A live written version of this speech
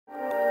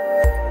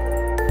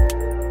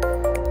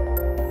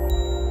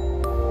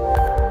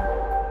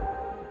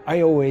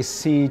I always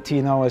see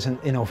TNO as an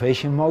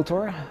innovation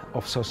motor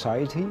of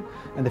society,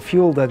 and the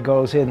fuel that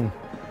goes in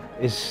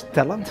is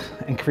talent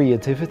and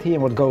creativity,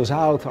 and what goes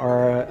out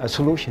are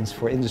solutions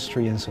for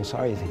industry and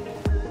society.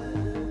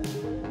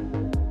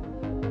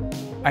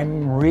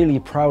 I'm really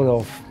proud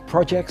of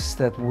projects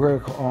that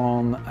work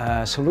on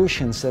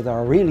solutions that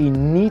are really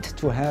neat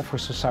to have for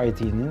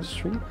society and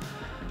industry,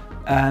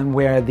 and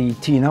where the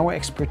TNO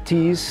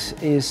expertise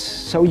is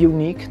so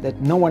unique that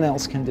no one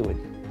else can do it.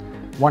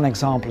 One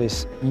example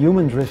is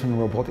human-driven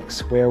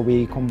robotics, where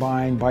we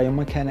combine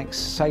biomechanics,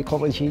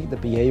 psychology, the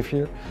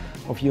behavior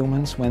of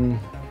humans when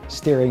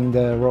steering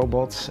the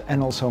robots,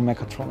 and also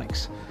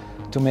mechatronics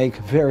to make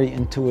very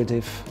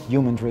intuitive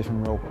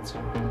human-driven robots.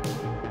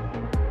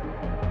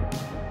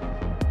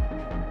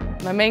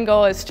 My main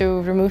goal is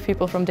to remove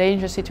people from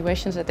dangerous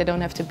situations that they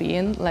don't have to be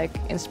in, like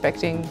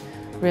inspecting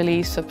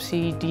really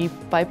subsea deep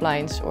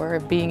pipelines or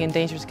being in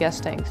dangerous gas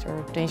tanks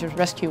or dangerous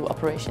rescue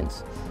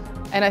operations.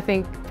 And I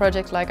think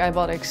projects like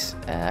iBotics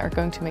are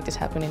going to make this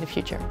happen in the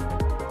future.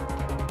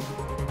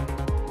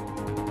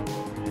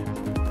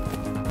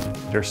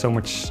 There's so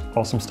much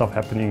awesome stuff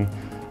happening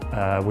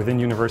within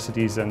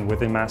universities and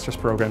within master's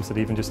programs that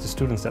even just the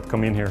students that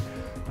come in here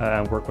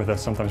and work with us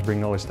sometimes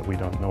bring knowledge that we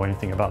don't know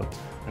anything about.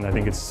 And I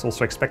think it's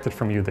also expected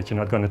from you that you're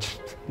not going to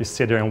just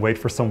sit there and wait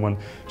for someone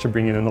to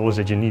bring you the knowledge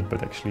that you need,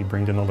 but actually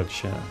bring the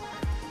knowledge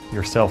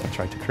yourself and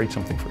try to create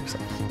something for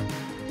yourself.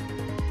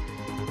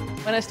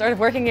 When I started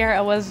working here, I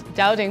was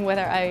doubting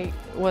whether I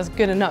was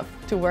good enough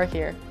to work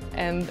here.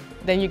 And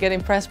then you get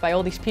impressed by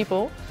all these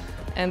people,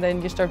 and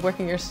then you start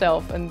working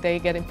yourself and they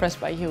get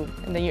impressed by you.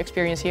 And then you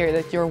experience here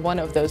that you're one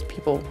of those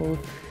people who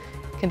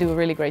can do a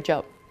really great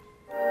job.